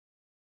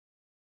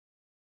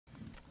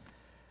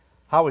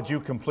How would you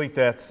complete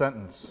that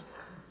sentence?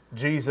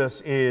 Jesus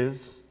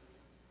is.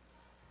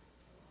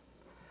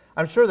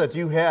 I'm sure that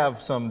you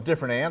have some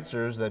different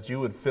answers that you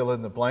would fill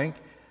in the blank.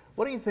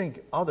 What do you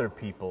think other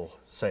people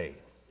say?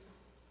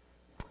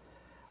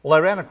 Well,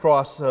 I ran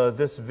across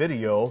this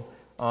video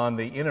on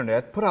the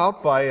internet put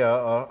out by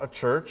a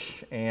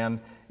church, and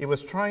it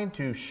was trying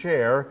to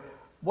share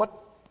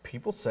what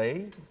people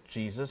say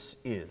Jesus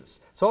is.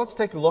 So let's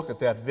take a look at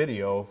that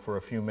video for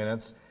a few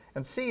minutes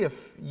and see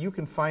if you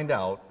can find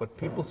out what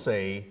people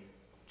say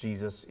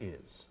Jesus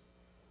is.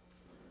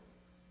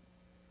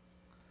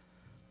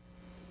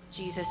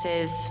 Jesus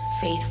is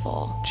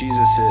faithful.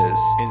 Jesus is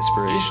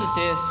inspiration. Jesus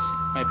is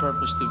my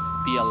purpose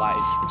to be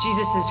alive.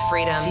 Jesus is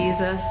freedom.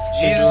 Jesus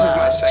is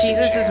my second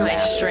Jesus chance. is my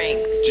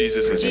strength.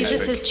 Jesus is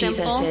Jesus epic. is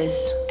simple. Jesus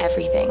is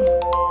everything.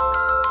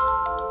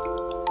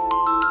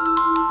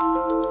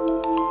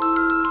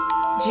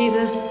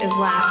 Jesus is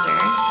laughter.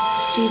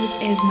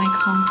 Jesus is my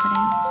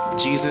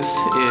confidence. Jesus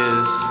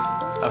is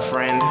a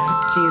friend.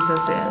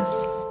 Jesus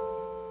is.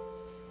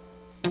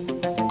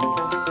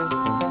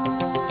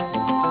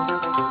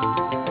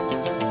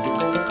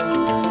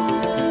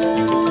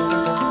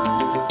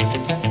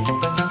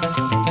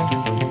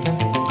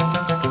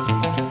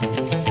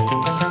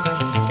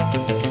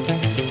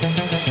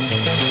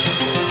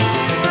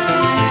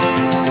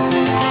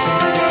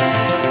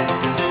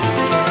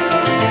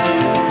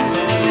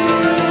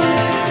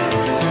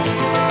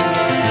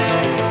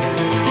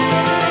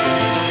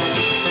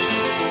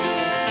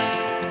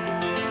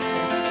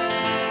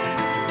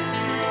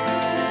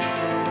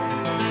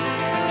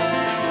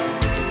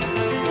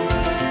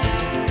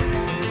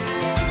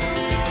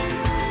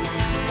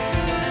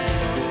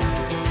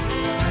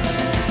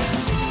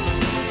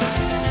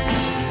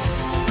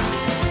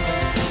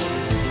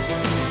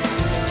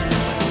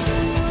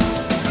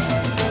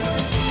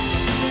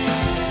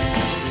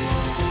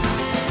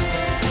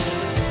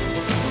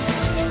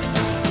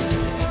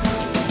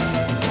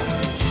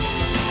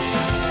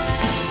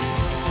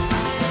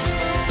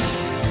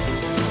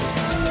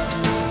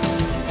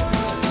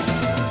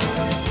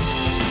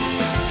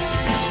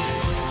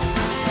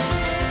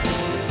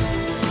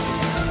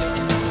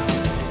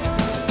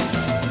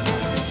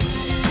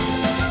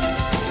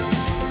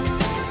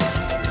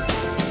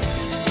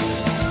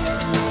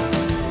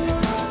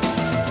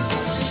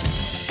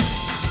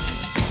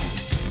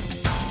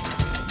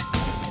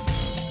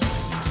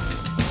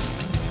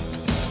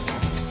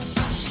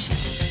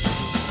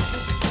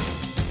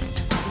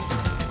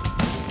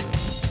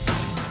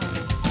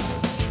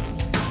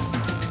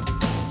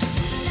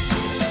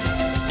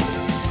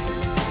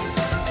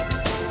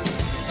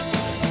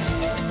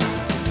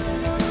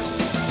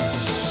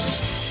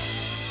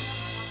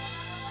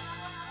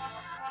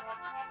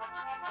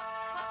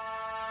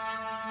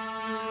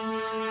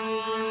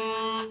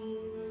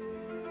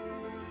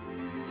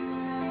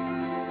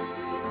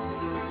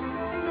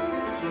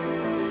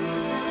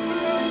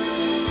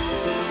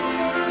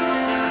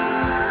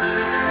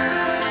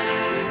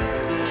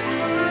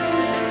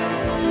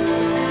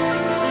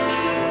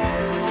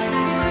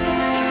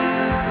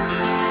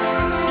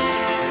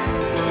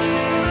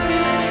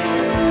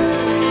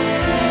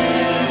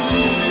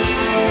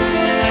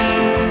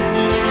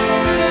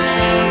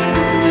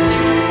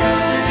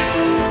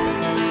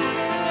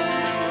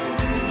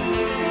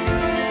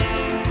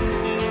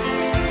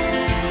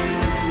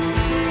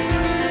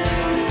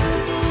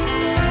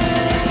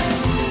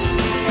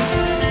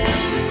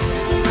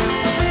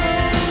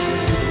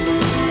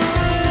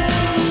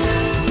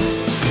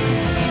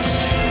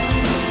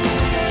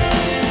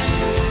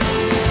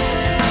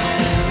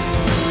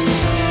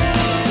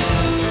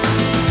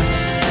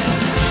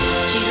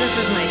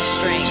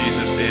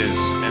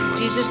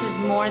 Jesus is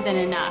more than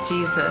enough.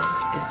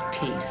 Jesus is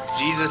peace.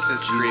 Jesus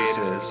is creative.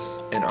 Jesus is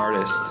an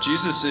artist.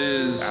 Jesus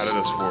is Out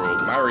of this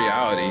world. my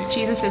reality.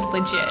 Jesus is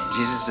legit.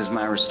 Jesus is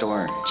my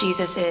restorer.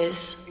 Jesus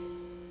is.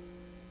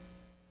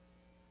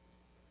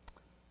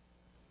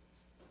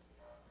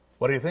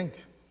 What do you think?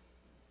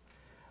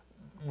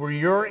 Were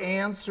your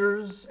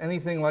answers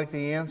anything like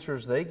the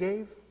answers they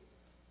gave?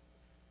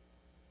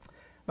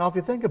 Now, if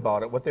you think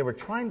about it, what they were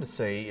trying to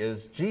say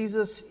is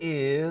Jesus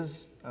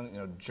is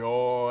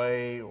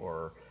joy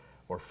or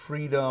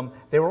freedom.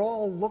 They were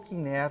all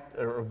looking at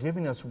or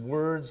giving us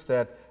words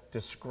that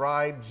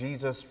describe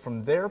Jesus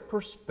from their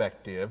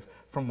perspective,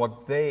 from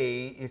what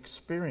they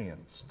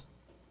experienced.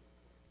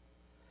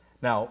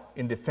 Now,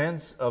 in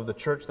defense of the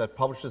church that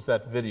publishes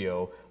that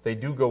video, they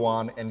do go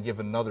on and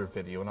give another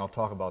video, and I'll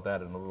talk about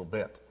that in a little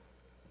bit.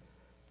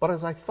 But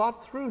as I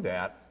thought through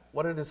that,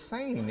 what it is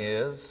saying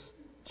is,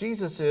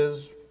 Jesus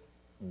is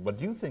what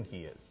do you think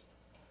he is?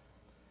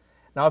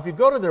 Now, if you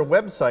go to their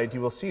website,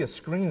 you will see a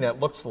screen that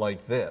looks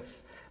like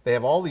this. They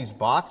have all these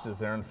boxes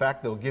there. In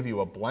fact, they'll give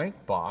you a blank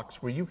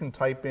box where you can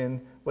type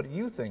in what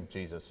you think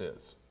Jesus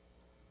is.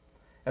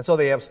 And so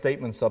they have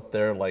statements up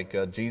there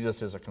like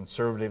Jesus is a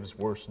conservative's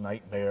worst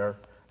nightmare.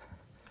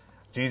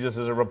 Jesus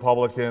is a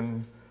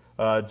Republican.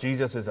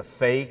 Jesus is a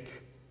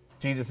fake.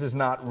 Jesus is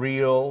not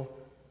real.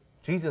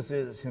 Jesus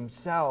is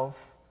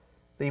himself.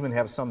 They even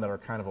have some that are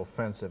kind of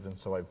offensive, and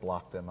so I've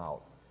blocked them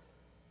out.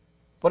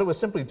 What it was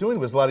simply doing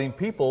was letting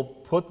people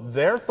put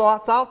their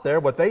thoughts out there,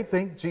 what they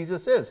think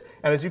Jesus is.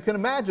 And as you can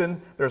imagine,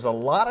 there's a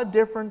lot of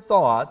different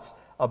thoughts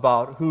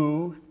about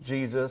who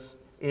Jesus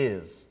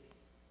is.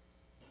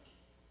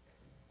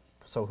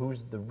 So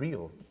who's the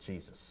real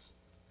Jesus?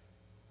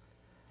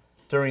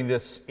 During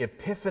this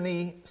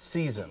Epiphany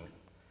season,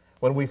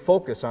 when we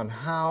focus on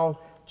how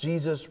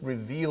Jesus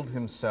revealed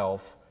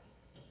himself,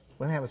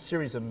 we're going to have a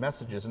series of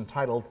messages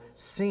entitled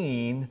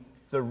Seeing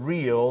the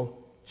Real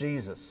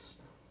Jesus.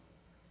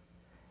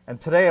 And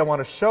today I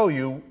want to show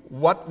you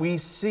what we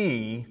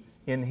see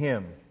in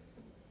him.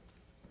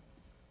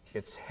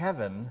 It's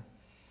heaven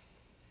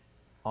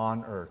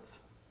on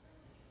earth.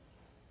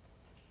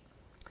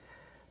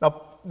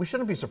 Now, we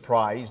shouldn't be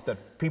surprised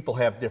that people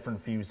have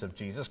different views of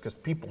Jesus, because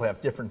people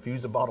have different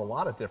views about a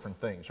lot of different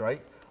things,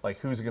 right? Like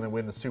who's going to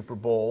win the Super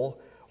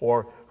Bowl,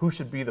 or who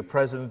should be the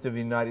President of the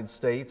United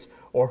States,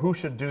 or who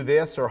should do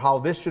this, or how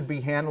this should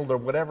be handled, or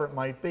whatever it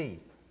might be.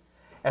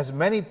 As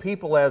many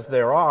people as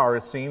there are,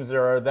 it seems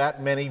there are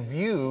that many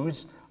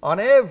views on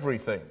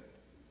everything.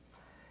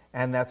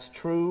 And that's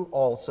true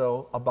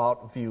also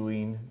about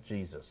viewing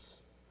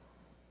Jesus.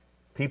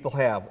 People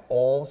have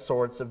all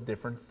sorts of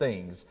different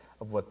things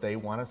of what they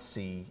want to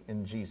see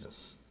in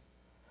Jesus.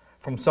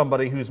 From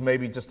somebody who's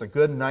maybe just a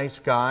good, nice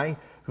guy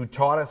who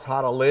taught us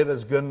how to live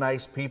as good,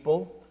 nice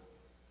people.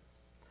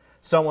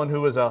 Someone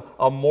who is a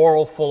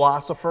moral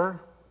philosopher.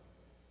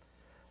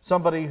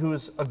 Somebody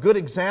who's a good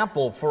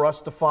example for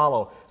us to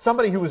follow.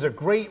 Somebody who is a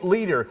great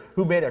leader,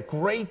 who made a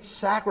great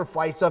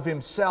sacrifice of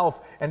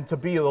himself and to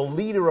be the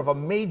leader of a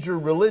major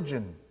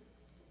religion.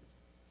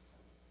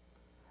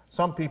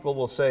 Some people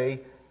will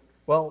say,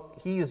 well,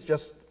 he is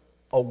just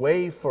a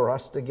way for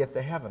us to get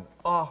to heaven.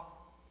 A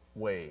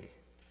way.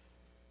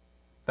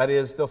 That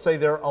is, they'll say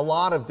there are a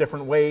lot of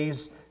different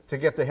ways to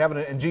get to heaven,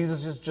 and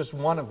Jesus is just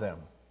one of them.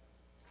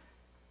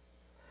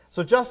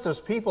 So just as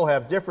people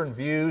have different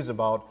views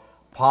about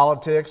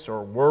politics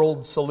or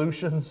world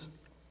solutions,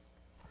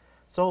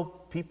 so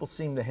people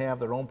seem to have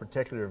their own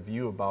particular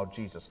view about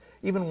Jesus.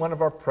 Even one of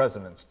our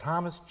presidents,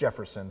 Thomas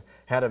Jefferson,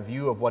 had a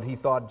view of what he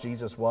thought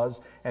Jesus was,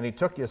 and he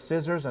took his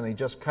scissors and he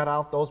just cut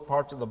out those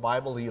parts of the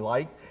Bible he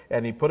liked,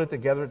 and he put it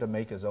together to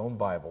make his own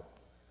Bible.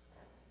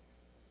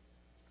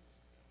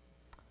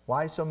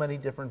 Why so many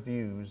different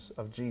views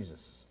of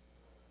Jesus?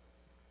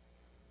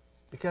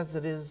 Because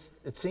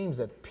it seems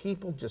that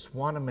people just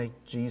want to make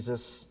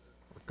Jesus,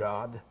 or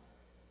God,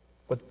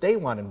 what they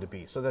want him to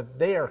be, so that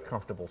they are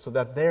comfortable, so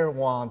that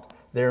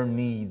their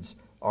needs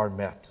are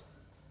met.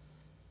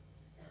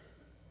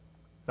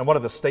 Now, one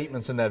of the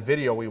statements in that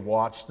video we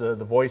watched, the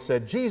voice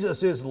said,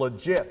 Jesus is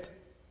legit.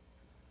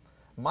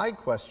 My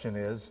question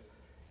is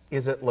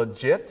it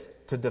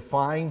legit to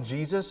define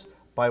Jesus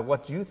by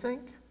what you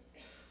think?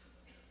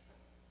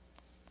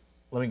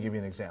 Let me give you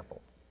an example.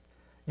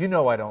 You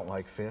know I don't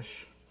like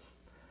fish.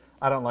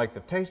 I don't like the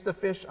taste of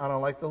fish. I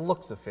don't like the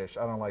looks of fish.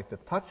 I don't like to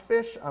touch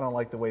fish. I don't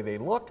like the way they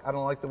look. I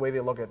don't like the way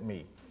they look at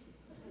me.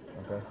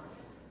 Okay?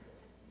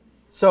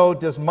 So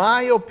does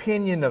my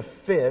opinion of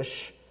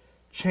fish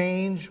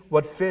change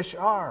what fish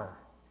are?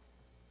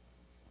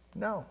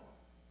 No.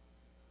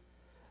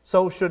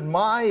 So should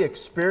my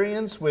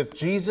experience with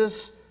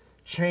Jesus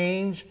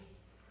change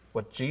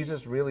what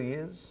Jesus really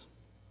is?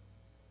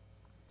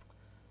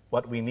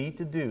 What we need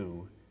to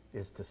do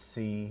is to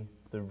see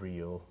the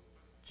real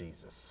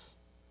Jesus.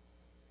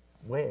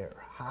 Where?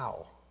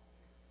 How?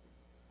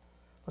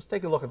 Let's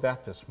take a look at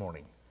that this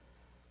morning.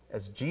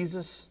 As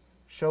Jesus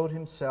showed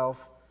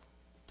himself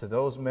to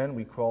those men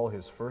we call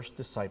his first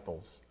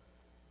disciples,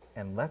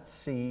 and let's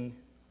see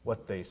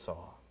what they saw.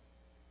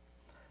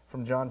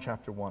 From John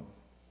chapter 1.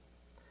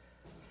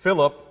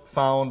 Philip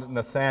found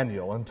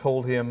Nathanael and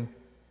told him,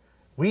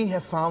 "We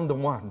have found the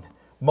one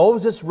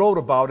Moses wrote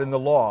about in the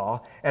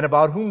law, and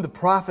about whom the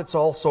prophets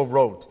also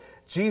wrote,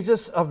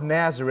 Jesus of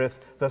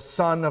Nazareth, the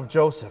son of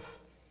Joseph."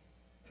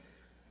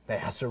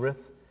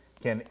 Nazareth?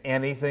 Can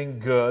anything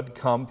good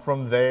come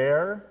from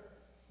there?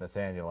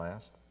 Nathanael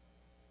asked.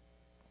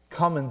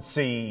 "Come and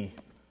see,"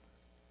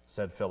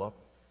 said Philip.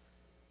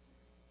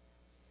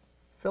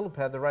 Philip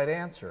had the right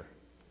answer.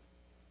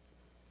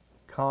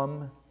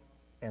 Come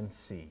and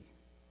see.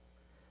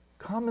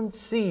 Come and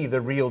see the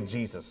real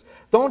Jesus.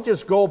 Don't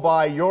just go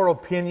by your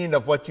opinion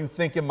of what you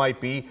think it might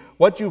be,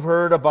 what you've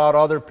heard about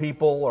other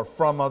people or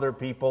from other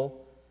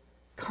people.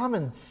 Come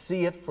and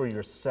see it for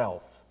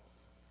yourself.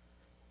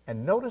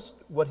 And notice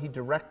what he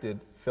directed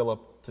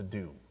Philip to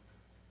do.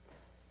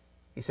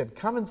 He said,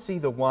 "Come and see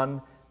the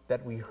one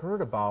that we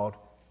heard about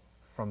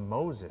from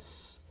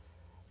Moses,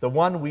 the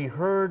one we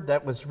heard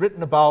that was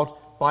written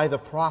about by the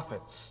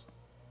prophets."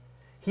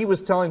 He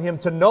was telling him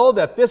to know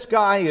that this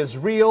guy is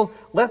real.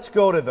 Let's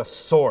go to the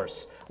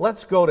source.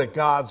 Let's go to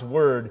God's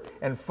Word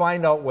and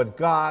find out what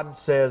God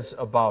says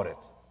about it.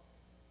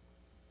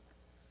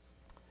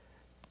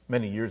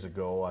 Many years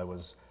ago, I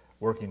was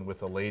working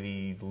with a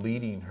lady,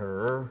 leading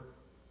her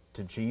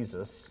to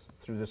Jesus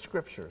through the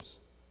Scriptures.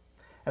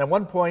 And at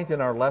one point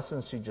in our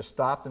lessons, she just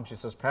stopped and she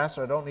says,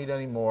 "Pastor, I don't need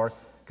any more,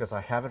 because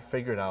I have it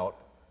figured out.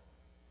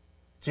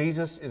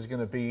 Jesus is going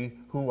to be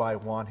who I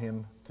want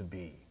him to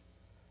be.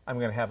 I'm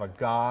going to have a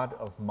God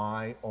of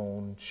my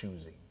own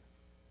choosing.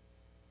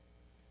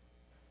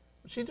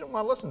 She didn't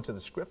want to listen to the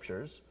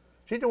scriptures.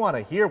 She didn't want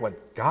to hear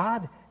what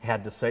God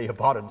had to say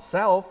about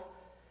himself.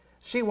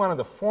 She wanted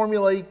to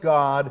formulate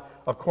God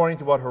according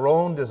to what her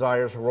own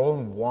desires, her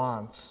own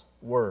wants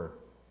were.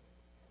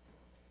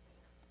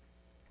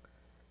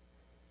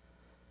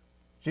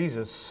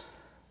 Jesus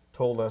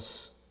told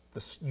us,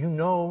 you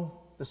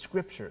know the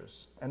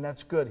scriptures, and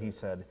that's good, he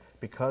said,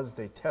 because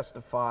they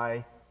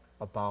testify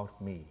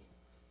about me.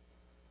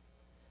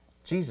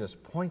 Jesus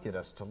pointed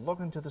us to look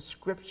into the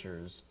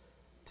scriptures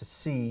to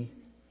see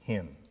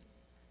him.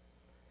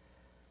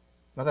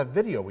 Now, that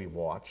video we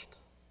watched,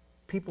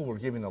 people were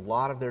giving a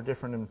lot of their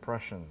different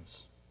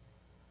impressions.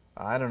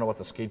 I don't know what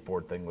the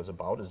skateboard thing was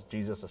about. Is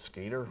Jesus a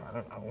skater? I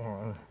don't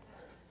know.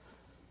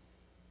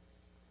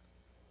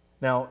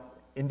 Now,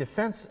 in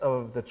defense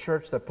of the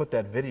church that put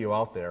that video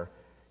out there,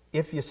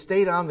 if you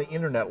stayed on the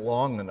internet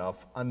long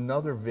enough,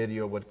 another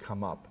video would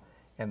come up.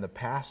 And the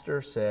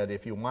pastor said,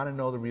 if you want to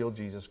know the real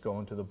Jesus, go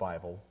into the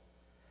Bible.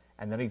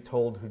 And then he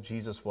told who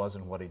Jesus was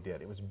and what he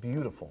did. It was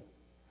beautiful.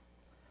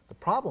 The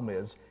problem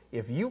is,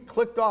 if you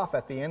clicked off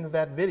at the end of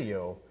that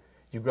video,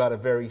 you got a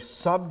very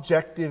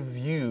subjective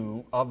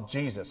view of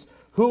Jesus.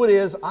 Who it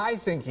is I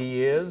think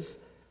he is,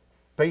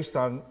 based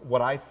on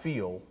what I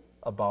feel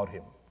about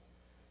him.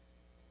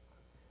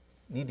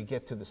 You need to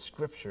get to the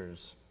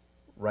scriptures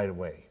right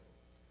away.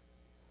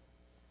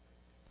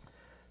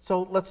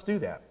 So let's do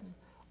that.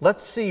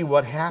 Let's see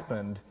what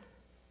happened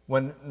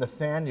when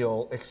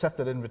Nathanael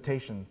accepted an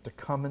invitation to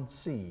come and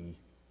see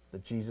the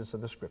Jesus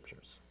of the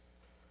scriptures.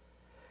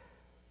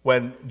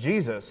 When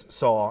Jesus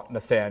saw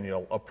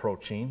Nathanael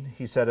approaching,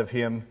 he said of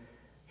him,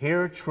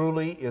 "Here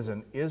truly is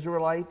an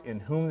Israelite in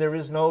whom there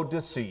is no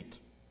deceit."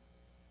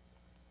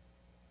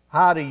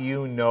 "How do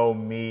you know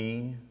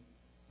me?"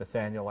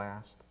 Nathanael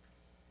asked.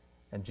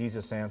 And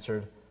Jesus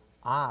answered,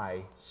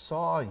 "I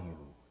saw you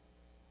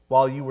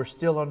while you were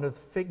still under the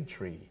fig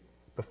tree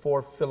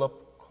before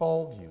Philip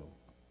called you."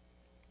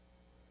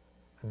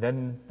 And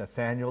then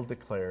Nathanael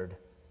declared,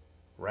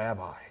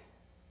 "Rabbi,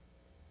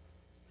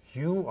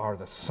 you are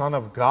the Son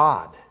of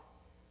God.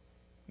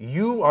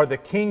 You are the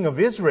King of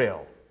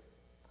Israel."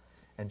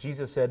 And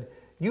Jesus said,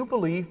 "You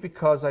believe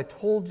because I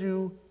told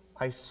you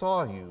I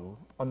saw you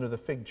under the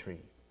fig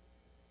tree.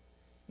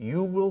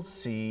 You will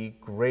see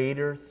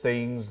greater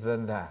things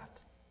than that."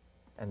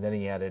 And then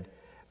he added,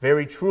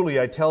 "Very truly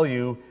I tell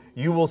you,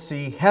 you will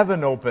see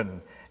heaven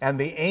open and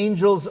the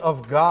angels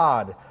of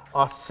God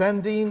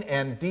ascending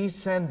and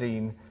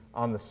descending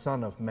on the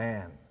Son of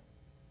Man."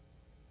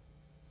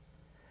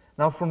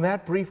 Now, from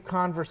that brief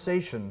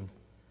conversation,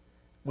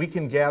 we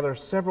can gather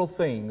several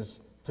things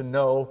to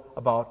know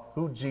about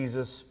who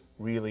Jesus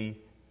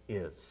really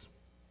is.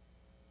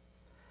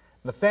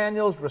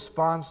 Nathanael's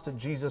response to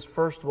Jesus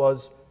first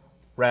was,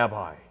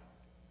 "Rabbi."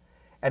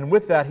 And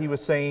with that, he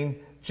was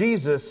saying,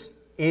 Jesus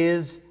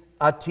is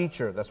a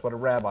teacher. That's what a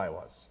rabbi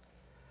was.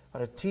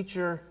 But a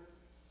teacher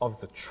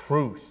of the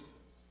truth.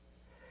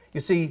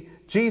 You see,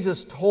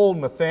 Jesus told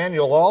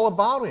Nathanael all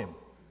about him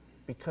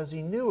because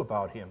he knew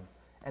about him,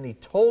 and he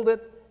told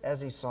it as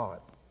he saw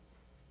it.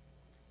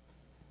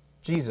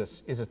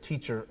 Jesus is a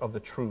teacher of the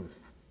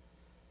truth.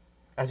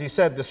 As he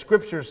said, the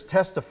scriptures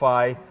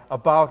testify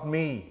about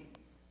me.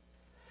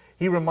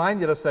 He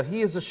reminded us that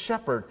he is a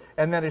shepherd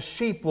and that his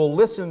sheep will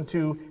listen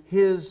to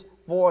his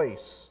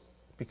voice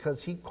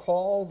because he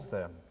calls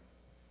them.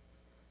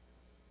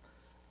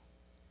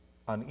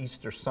 On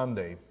Easter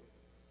Sunday,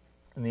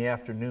 in the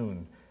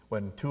afternoon,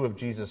 when two of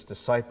Jesus'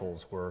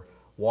 disciples were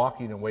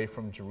walking away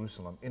from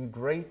Jerusalem in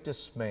great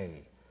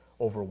dismay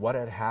over what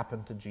had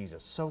happened to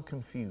Jesus, so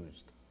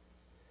confused,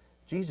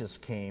 Jesus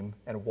came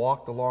and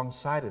walked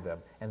alongside of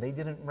them, and they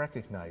didn't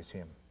recognize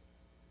him.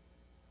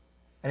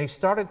 And he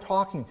started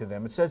talking to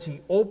them. It says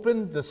he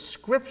opened the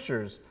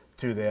scriptures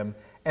to them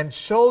and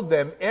showed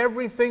them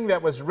everything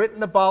that was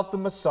written about the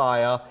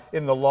Messiah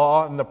in the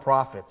law and the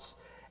prophets.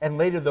 And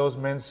later those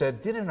men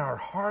said, "Didn't our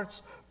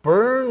hearts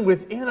burn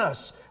within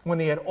us when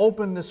he had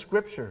opened the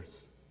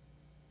scriptures?"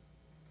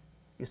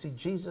 You see,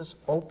 Jesus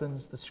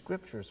opens the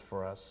scriptures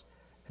for us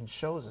and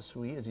shows us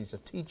who he is. He's a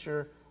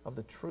teacher of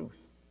the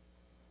truth.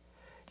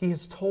 He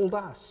has told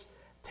us,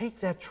 take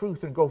that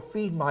truth and go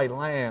feed my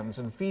lambs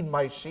and feed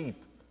my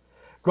sheep.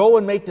 Go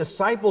and make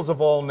disciples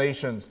of all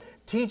nations,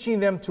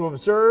 teaching them to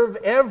observe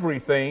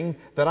everything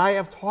that I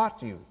have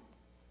taught you.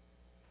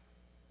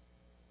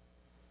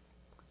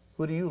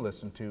 Who do you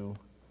listen to?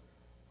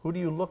 Who do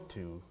you look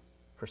to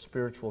for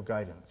spiritual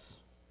guidance?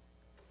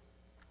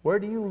 Where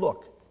do you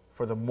look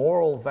for the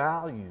moral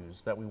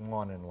values that we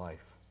want in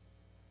life?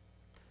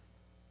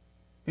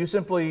 Do you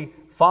simply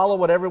follow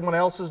what everyone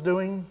else is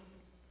doing?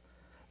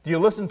 Do you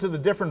listen to the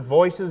different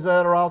voices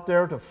that are out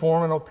there to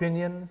form an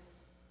opinion?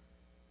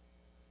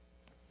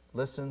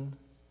 Listen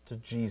to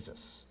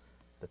Jesus,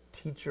 the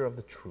teacher of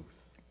the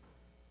truth.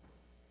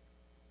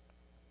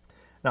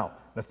 Now,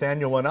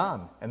 Nathanael went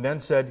on and then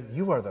said,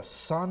 "You are the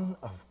Son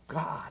of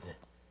God."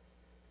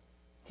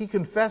 He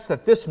confessed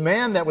that this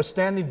man that was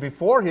standing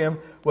before him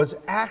was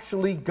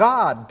actually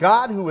God,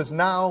 God who is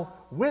now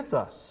with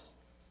us.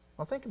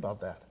 Now think about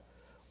that.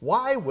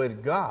 Why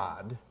would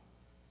God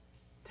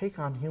take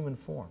on human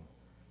form?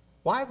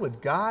 Why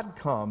would God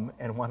come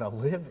and want to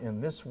live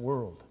in this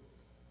world?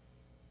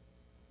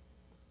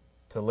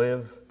 To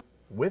live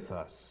with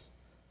us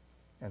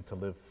and to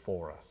live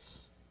for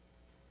us.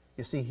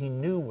 You see, he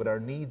knew what our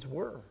needs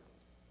were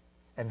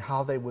and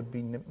how they would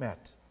be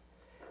met.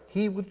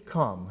 He would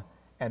come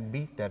and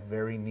meet that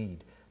very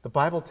need. The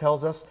Bible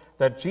tells us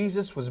that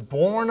Jesus was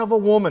born of a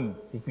woman.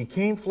 He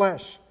became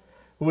flesh,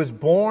 who was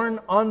born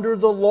under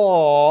the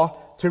law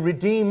to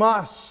redeem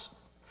us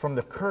from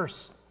the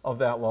curse of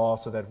that law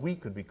so that we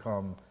could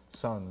become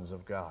sons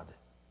of God.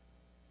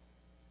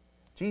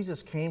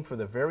 Jesus came for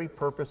the very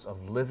purpose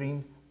of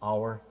living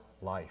our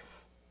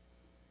life.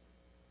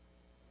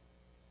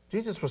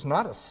 Jesus was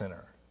not a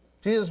sinner.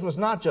 Jesus was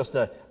not just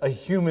a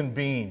human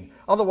being.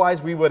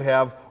 Otherwise, we would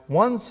have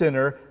one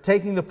sinner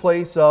taking the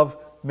place of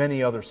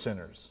many other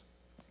sinners.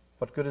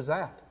 What good is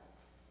that?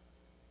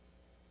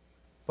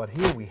 But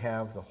here we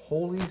have the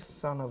Holy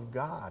Son of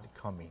God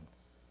coming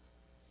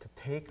to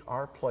take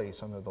our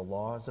place under the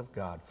laws of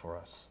God for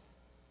us.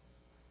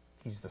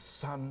 He's the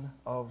Son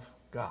of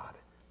God.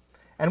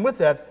 And with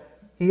that,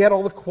 he had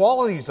all the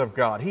qualities of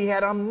God. He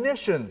had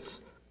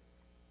omniscience.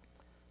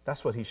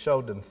 That's what he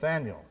showed to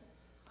Nathanael.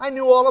 I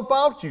knew all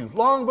about you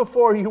long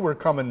before you were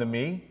coming to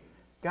me.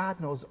 God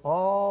knows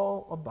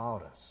all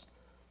about us.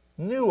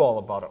 Knew all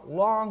about it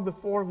long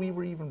before we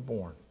were even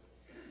born.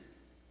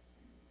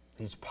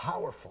 He's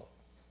powerful.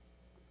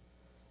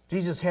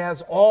 Jesus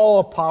has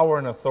all power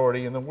and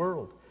authority in the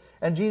world.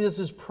 And Jesus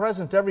is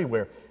present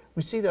everywhere.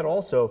 We see that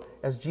also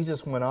as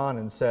Jesus went on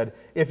and said,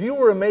 if you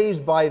were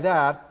amazed by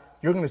that,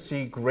 you're going to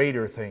see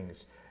greater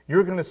things.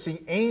 You're going to see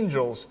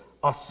angels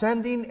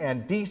ascending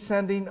and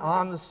descending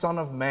on the Son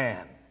of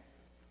Man.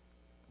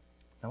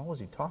 Now, what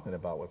was he talking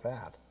about with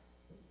that?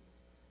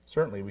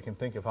 Certainly, we can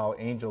think of how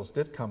angels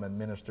did come and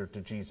minister to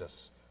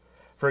Jesus.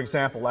 For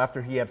example,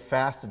 after he had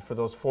fasted for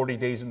those 40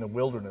 days in the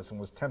wilderness and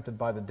was tempted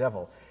by the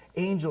devil,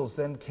 angels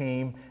then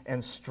came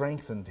and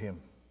strengthened him.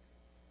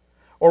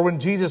 Or when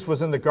Jesus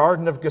was in the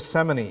Garden of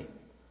Gethsemane,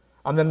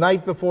 on the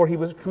night before he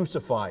was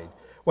crucified,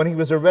 when he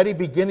was already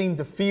beginning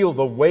to feel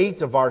the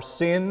weight of our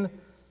sin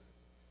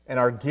and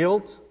our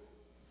guilt,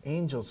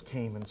 angels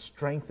came and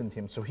strengthened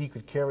him so he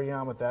could carry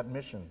on with that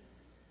mission.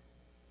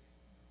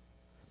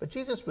 But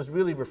Jesus was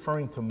really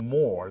referring to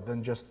more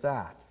than just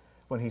that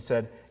when he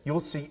said, you'll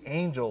see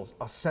angels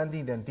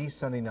ascending and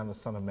descending on the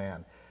Son of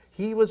Man.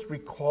 He was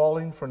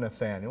recalling for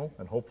Nathanael,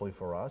 and hopefully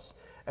for us,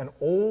 an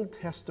Old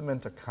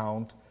Testament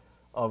account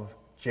of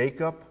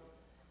Jacob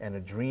and a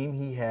dream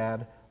he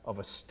had of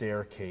a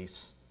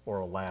staircase or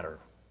a ladder.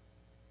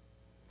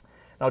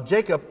 Now,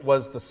 Jacob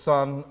was the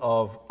son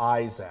of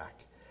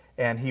Isaac,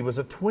 and he was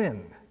a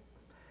twin.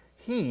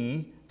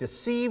 He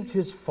deceived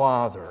his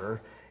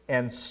father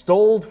and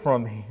stole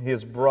from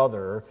his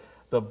brother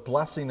the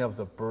blessing of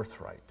the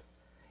birthright.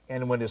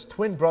 And when his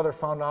twin brother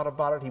found out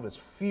about it, he was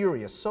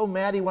furious, so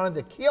mad he wanted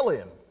to kill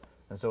him.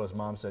 And so his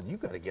mom said, you've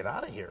got to get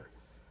out of here.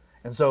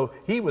 And so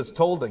he was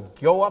told to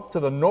go up to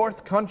the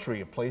North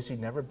Country, a place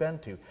he'd never been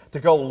to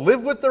go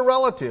live with the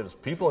relatives,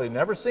 people he'd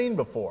never seen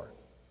before.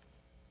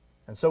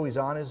 And so he's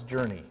on his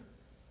journey.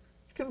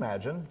 You can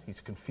imagine,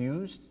 he's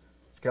confused,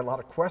 he's got a lot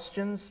of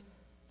questions,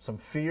 some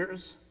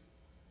fears,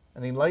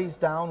 and he lays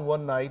down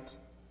one night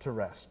to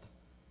rest.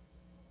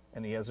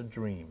 And he has a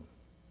dream.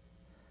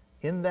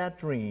 In that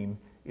dream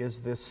is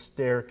this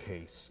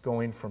staircase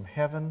going from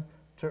heaven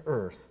to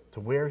earth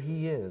to where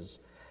he is,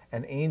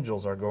 and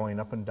angels are going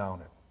up and down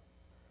it.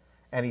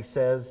 And he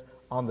says,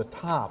 on the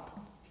top,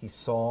 he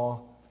saw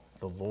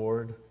the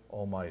Lord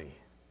Almighty,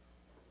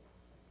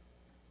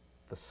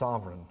 the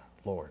sovereign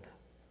Lord,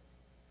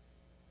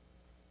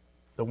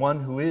 the one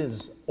who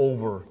is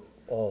over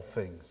all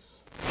things.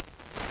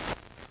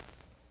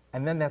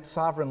 And then that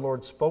sovereign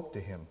Lord spoke to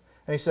him,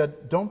 and he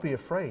said, don't be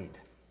afraid.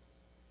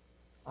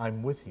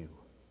 I'm with you.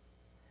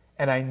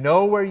 And I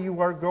know where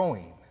you are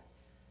going,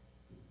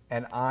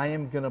 and I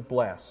am going to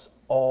bless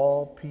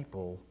all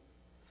people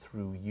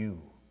through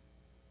you.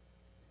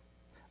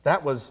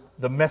 That was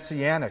the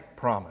messianic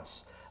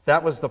promise.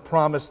 That was the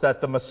promise that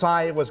the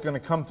Messiah was going to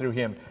come through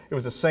him. It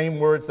was the same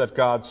words that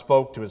God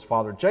spoke to his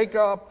father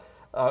Jacob,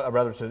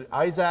 to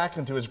Isaac,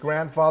 and to his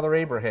grandfather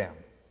Abraham.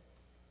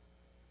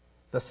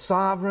 The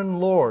sovereign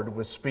Lord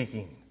was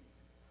speaking.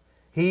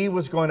 He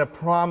was going to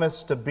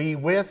promise to be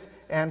with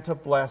and to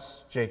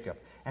bless Jacob.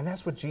 And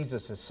that's what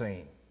Jesus is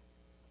saying.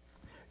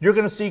 You're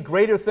going to see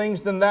greater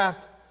things than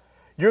that.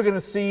 You're going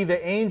to see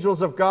the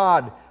angels of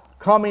God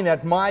coming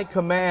at my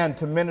command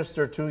to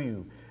minister to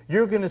you.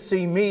 You're going to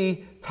see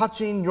me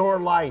touching your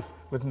life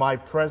with my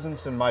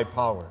presence and my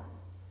power.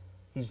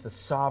 He's the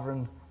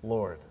sovereign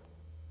Lord.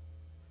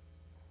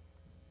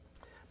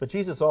 But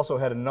Jesus also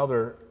had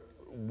another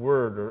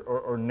word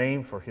or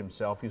name for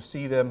himself. You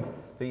see them,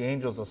 the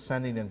angels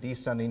ascending and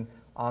descending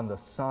on the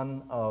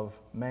Son of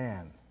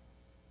Man.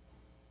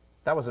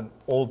 That was an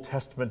Old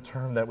Testament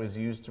term that was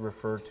used to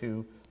refer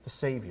to the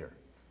Savior.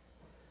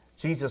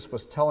 Jesus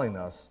was telling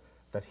us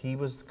that he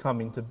was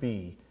coming to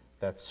be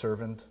that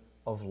servant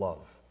of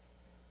love.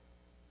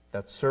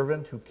 That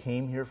servant who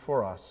came here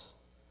for us,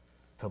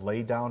 to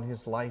lay down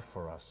his life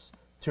for us,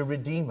 to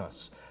redeem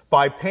us,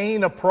 by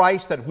paying a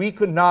price that we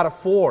could not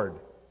afford,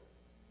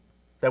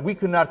 that we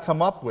could not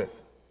come up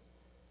with.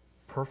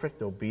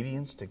 Perfect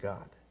obedience to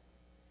God.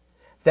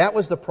 That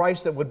was the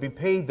price that would be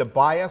paid to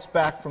buy us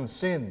back from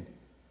sin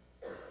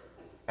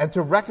and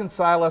to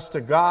reconcile us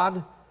to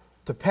God,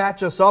 to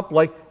patch us up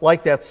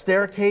like that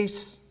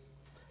staircase,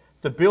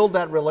 to build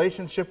that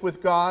relationship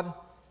with God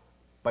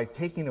by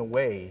taking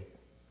away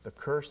the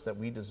curse that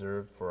we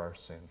deserved for our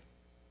sin.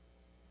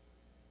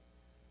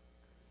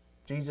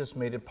 Jesus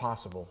made it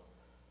possible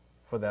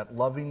for that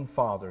loving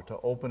Father to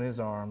open his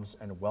arms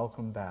and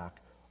welcome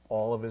back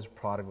all of his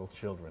prodigal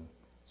children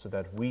so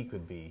that we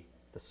could be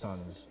the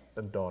sons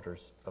and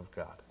daughters of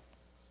God.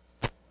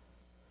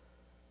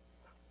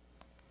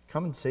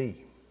 Come and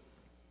see.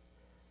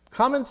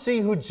 Come and see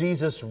who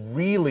Jesus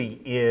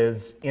really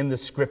is in the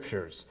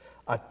Scriptures,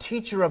 a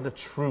teacher of the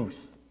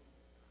truth,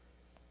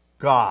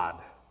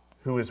 God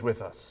who is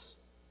with us,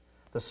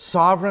 the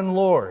sovereign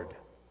Lord,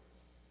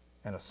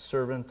 and a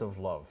servant of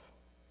love.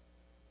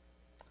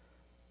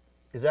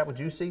 Is that what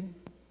you see?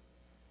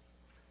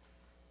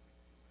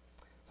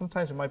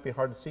 Sometimes it might be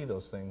hard to see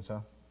those things,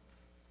 huh?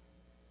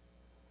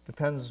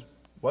 Depends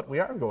what we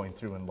are going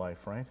through in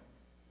life, right?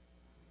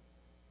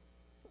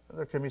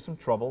 There can be some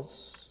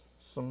troubles,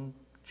 some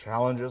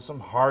challenges, some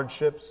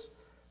hardships,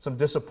 some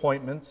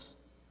disappointments.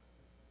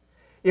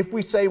 If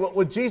we say,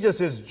 well, Jesus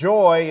is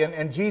joy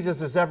and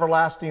Jesus is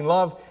everlasting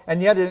love,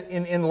 and yet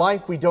in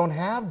life we don't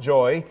have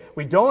joy,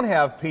 we don't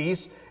have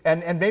peace,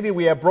 and maybe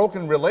we have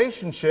broken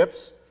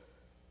relationships,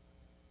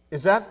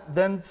 is that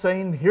then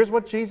saying, here's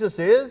what Jesus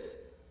is?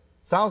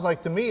 Sounds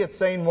like to me it's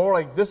saying more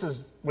like this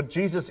is what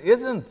Jesus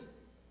isn't.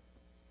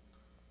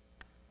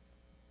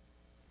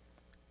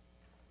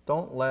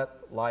 Don't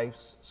let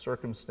life's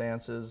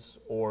circumstances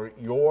or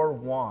your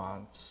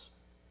wants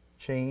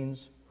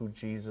change who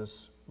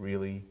Jesus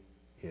really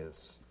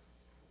is.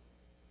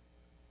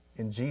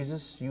 In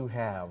Jesus, you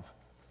have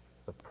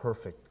the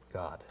perfect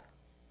God.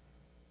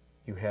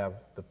 You have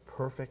the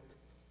perfect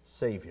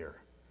Savior,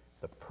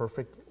 the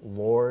perfect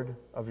Lord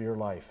of your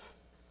life.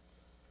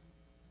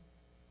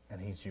 And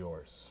he's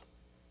yours.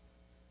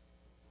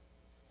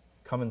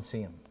 Come and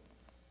see him.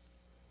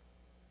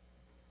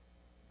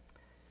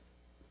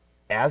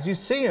 As you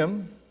see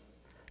him,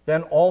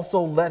 then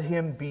also let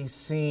him be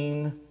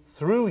seen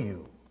through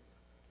you,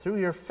 through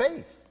your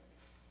faith.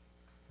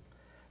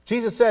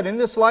 Jesus said, in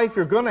this life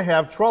you're going to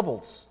have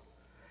troubles,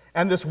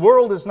 and this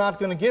world is not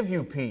going to give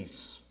you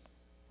peace.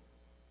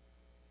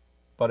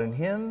 But in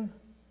him,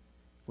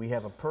 we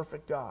have a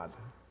perfect God,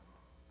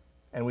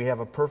 and we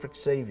have a perfect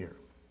Savior.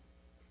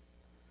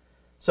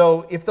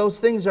 So if those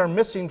things are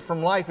missing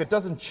from life, it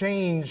doesn't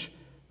change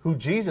who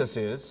Jesus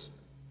is.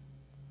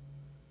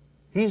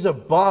 He's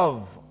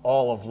above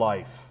all of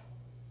life.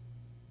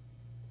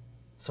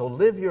 So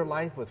live your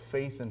life with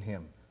faith in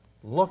him,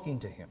 looking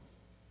to him,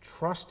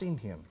 trusting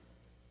him,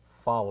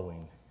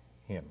 following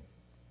him.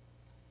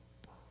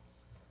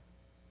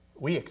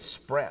 We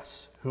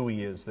express who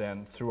he is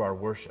then through our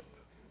worship.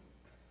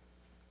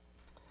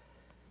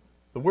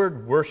 The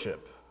word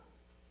worship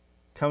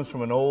comes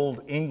from an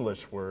old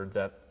English word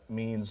that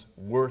means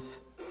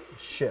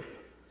worth-ship.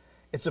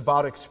 It's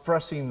about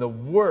expressing the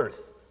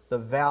worth, the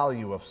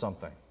value of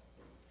something.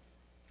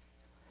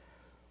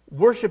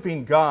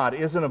 Worshiping God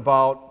isn't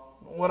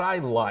about what I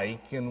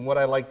like and what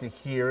I like to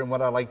hear and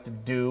what I like to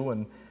do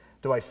and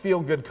do I feel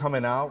good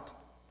coming out.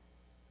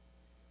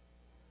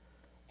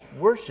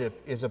 Worship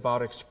is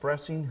about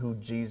expressing who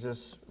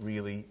Jesus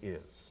really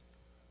is.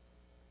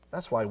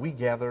 That's why we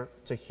gather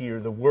to hear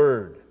the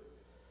Word.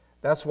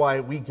 That's why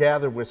we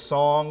gather with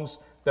songs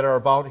that are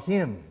about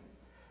him.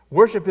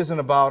 Worship isn't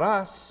about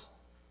us,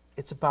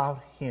 it's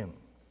about him.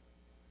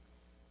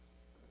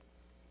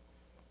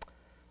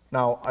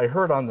 Now, I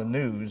heard on the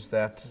news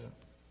that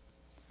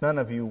none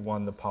of you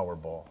won the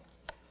Powerball.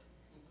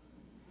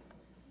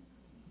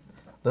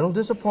 Little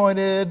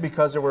disappointed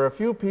because there were a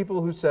few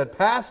people who said,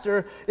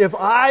 Pastor, if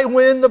I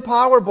win the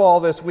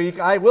Powerball this week,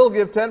 I will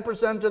give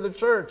 10% to the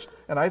church.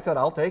 And I said,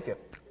 I'll take it.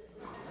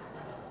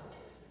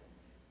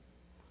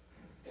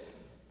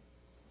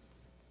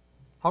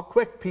 How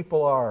quick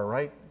people are,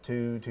 right,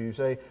 to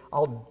say,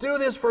 I'll do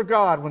this for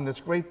God when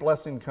this great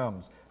blessing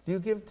comes. Do you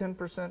give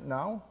 10%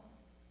 now?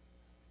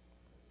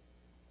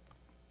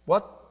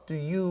 What do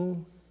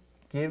you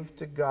give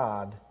to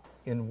God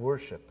in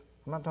worship?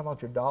 I'm not talking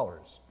about your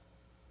dollars,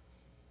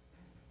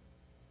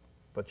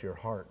 but your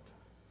heart,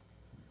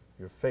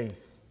 your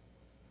faith,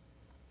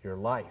 your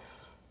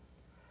life.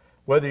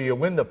 Whether you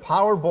win the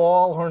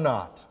Powerball or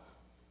not,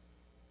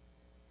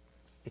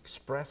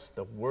 express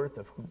the worth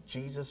of who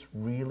Jesus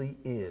really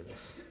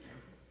is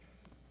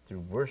through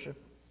worship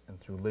and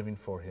through living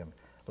for him.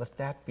 Let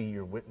that be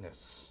your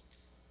witness.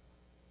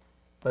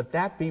 Let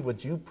that be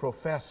what you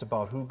profess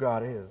about who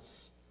God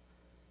is.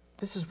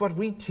 This is what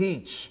we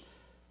teach.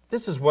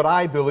 This is what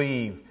I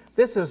believe.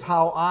 This is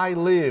how I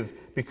live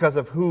because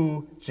of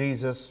who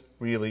Jesus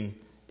really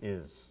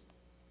is.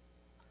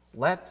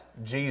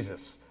 Let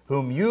Jesus,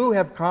 whom you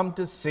have come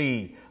to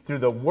see through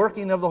the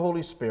working of the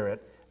Holy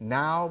Spirit,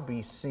 now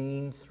be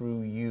seen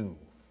through you,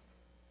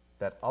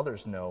 that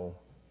others know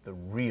the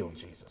real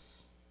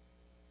Jesus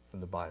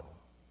from the Bible.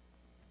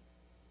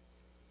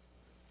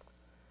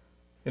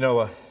 You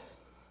know,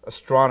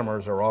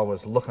 astronomers are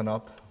always looking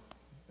up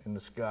in the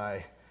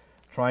sky,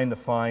 trying to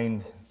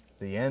find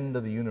the end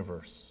of the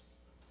universe.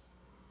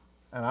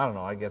 And I don't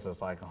know, I guess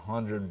it's like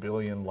 100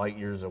 billion light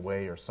years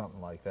away or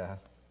something like that.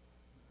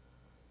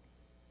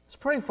 It's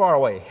pretty far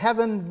away.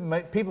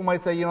 Heaven, people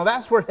might say,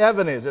 that's where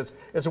heaven is.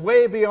 It's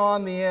way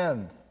beyond the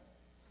end.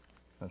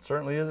 It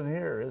certainly isn't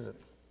here, is it?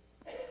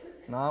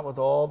 Not with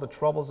all the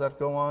troubles that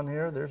go on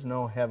here. There's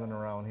no heaven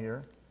around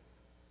here.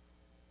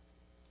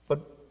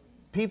 But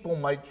people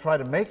might try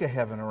to make a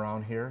heaven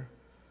around here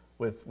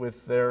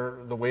with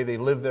the way they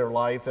live their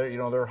life,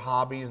 their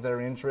hobbies,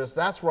 their interests.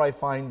 That's where I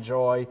find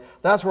joy.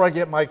 That's where I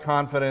get my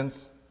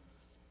confidence.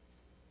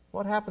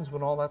 What happens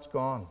when all that's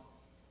gone?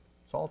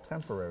 It's all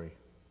temporary.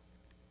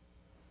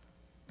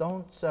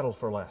 Don't settle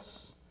for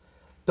less.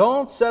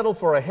 Don't settle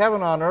for a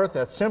heaven on earth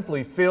that's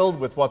simply filled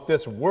with what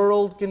this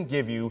world can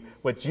give you,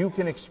 what you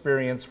can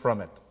experience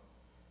from it.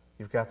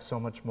 You've got so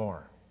much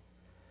more.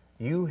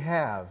 You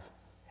have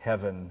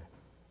heaven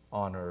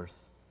on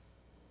earth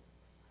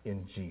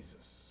in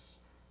Jesus.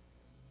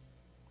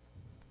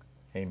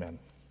 Amen.